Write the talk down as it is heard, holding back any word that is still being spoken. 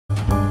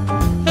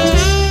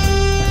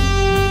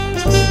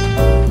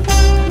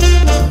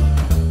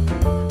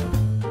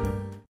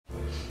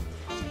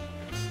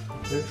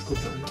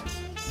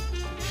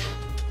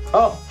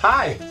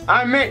Hi,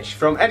 I'm Mitch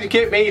from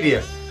Educate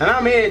Media and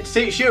I'm here to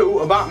teach you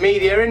about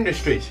media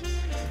industries.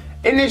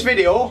 In this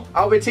video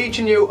I'll be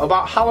teaching you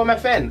about Hallam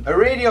FM, a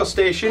radio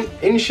station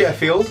in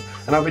Sheffield,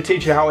 and I'll be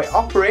teaching you how it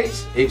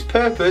operates, its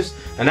purpose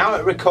and how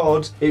it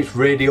records its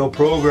radio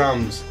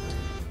programmes.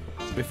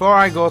 Before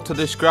I go to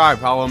describe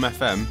Hallam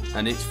FM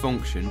and its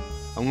function,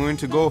 I'm going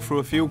to go through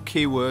a few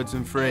keywords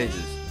and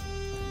phrases.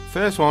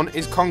 First one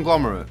is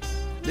conglomerate.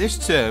 This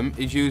term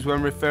is used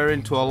when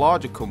referring to a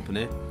larger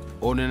company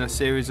owning a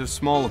series of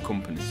smaller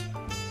companies.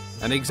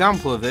 An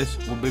example of this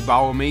would be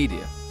Bauer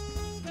Media.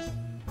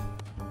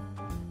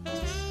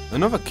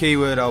 Another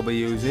keyword I'll be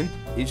using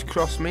is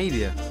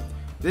cross-media.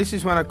 This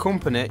is when a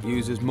company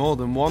uses more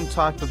than one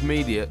type of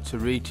media to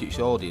reach its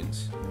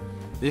audience.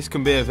 This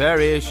can be a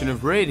variation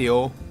of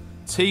radio,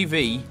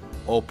 TV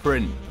or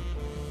print.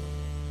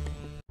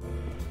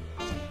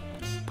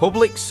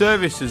 Public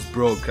Services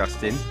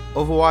Broadcasting,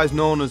 otherwise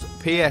known as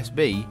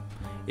PSB,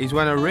 is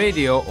when a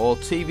radio or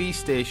TV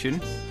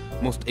station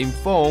must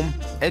inform,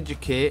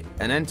 educate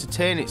and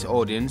entertain its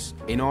audience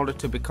in order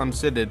to be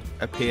considered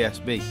a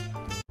PSB.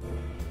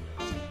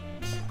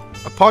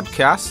 A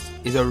podcast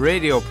is a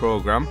radio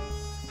program,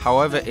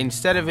 however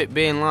instead of it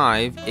being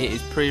live it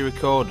is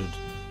pre-recorded,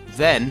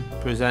 then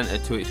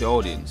presented to its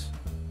audience.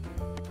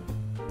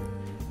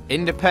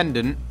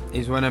 Independent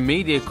is when a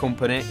media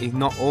company is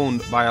not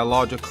owned by a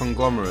larger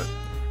conglomerate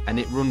and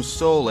it runs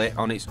solely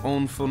on its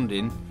own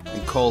funding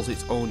and calls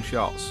its own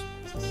shots.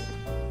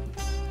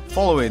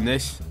 Following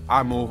this,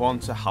 I move on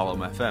to Hallam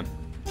FM.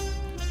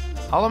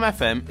 Hallam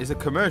FM is a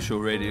commercial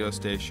radio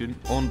station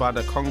owned by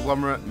the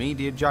conglomerate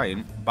media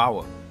giant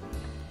Bauer.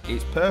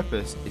 Its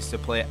purpose is to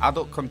play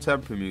adult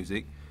contemporary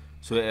music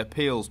so it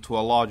appeals to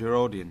a larger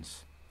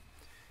audience.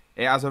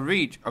 It has a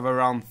reach of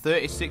around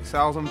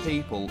 36,000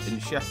 people in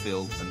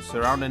Sheffield and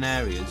surrounding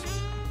areas,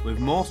 with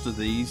most of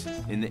these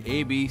in the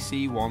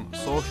ABC1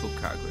 social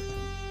category.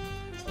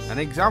 An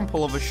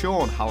example of a show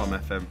on Hallam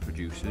FM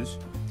produces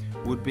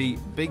would be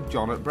Big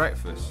John at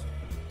Breakfast.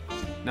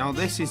 Now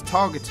this is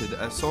targeted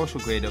at a social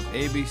grade of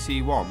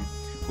ABC1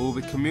 who will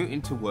be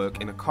commuting to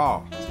work in a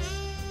car.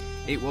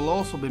 It will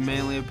also be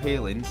mainly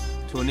appealing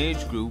to an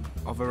age group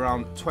of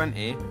around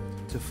 20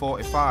 to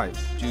 45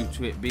 due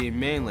to it being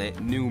mainly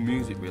new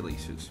music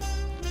releases.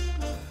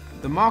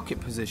 The market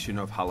position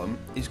of Hallam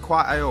is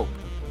quite high up,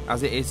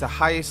 as it is the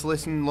highest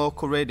listened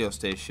local radio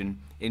station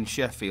in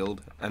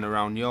Sheffield and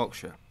around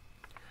Yorkshire.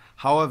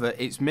 However,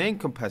 its main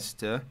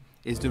competitor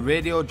is the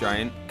radio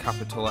giant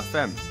Capital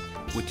FM,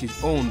 which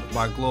is owned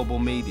by Global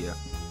Media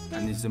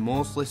and is the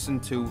most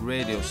listened to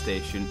radio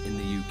station in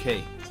the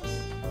UK.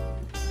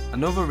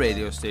 Another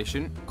radio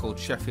station called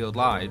Sheffield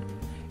Live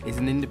is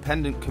an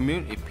independent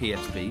community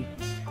PSB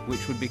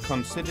which would be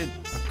considered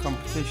a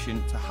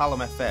competition to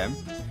Hallam FM,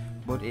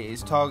 but it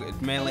is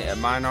targeted mainly at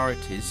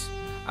minorities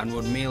and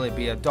would merely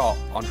be a dot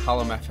on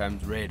Hallam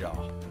FM's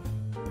radar.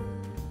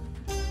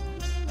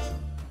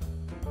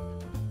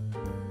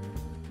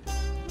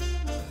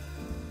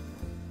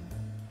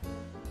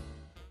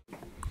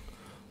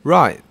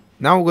 Right,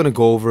 now we're going to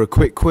go over a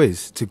quick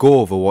quiz to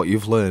go over what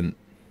you've learnt.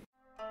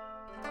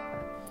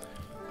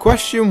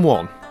 Question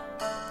 1.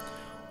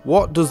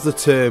 What does the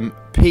term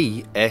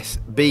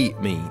PSB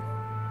mean?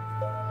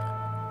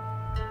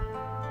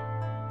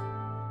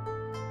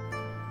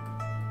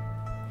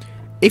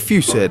 If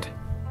you said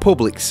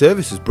Public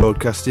Services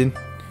Broadcasting,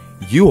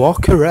 you are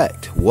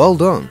correct. Well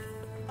done.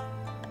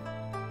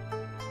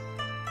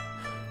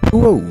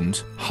 Who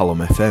owns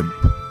Hallam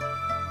FM?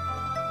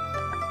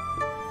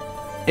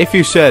 If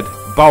you said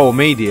Bauer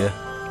Media,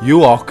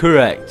 you are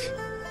correct.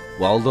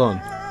 Well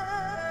done.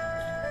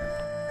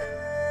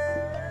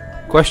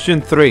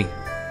 Question 3.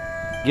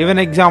 Give an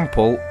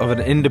example of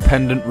an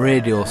independent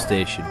radio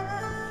station.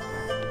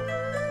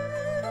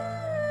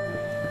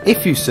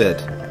 If you said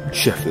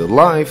Sheffield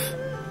Live,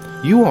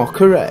 you are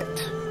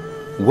correct.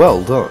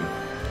 Well done.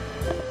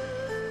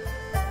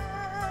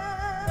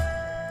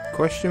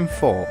 Question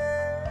 4.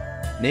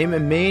 Name a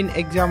main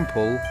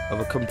example of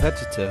a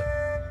competitor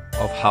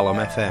of Hallam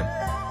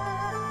FM.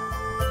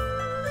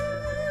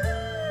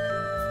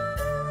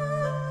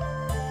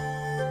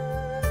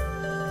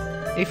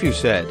 If you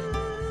said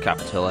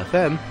Capital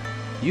FM,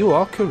 you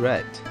are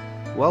correct.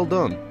 Well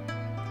done.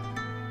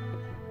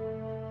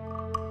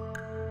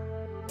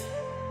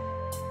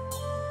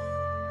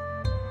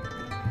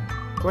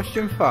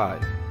 Question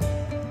 5.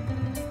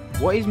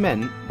 What is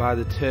meant by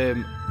the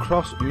term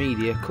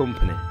cross-media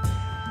company?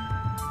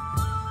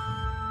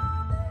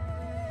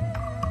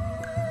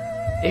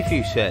 If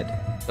you said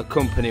a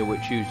company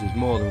which uses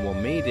more than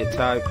one media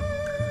type,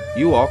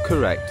 you are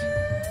correct.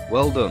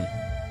 Well done.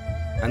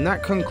 And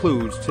that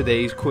concludes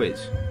today's quiz.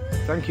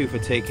 Thank you for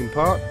taking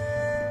part.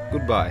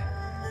 Goodbye.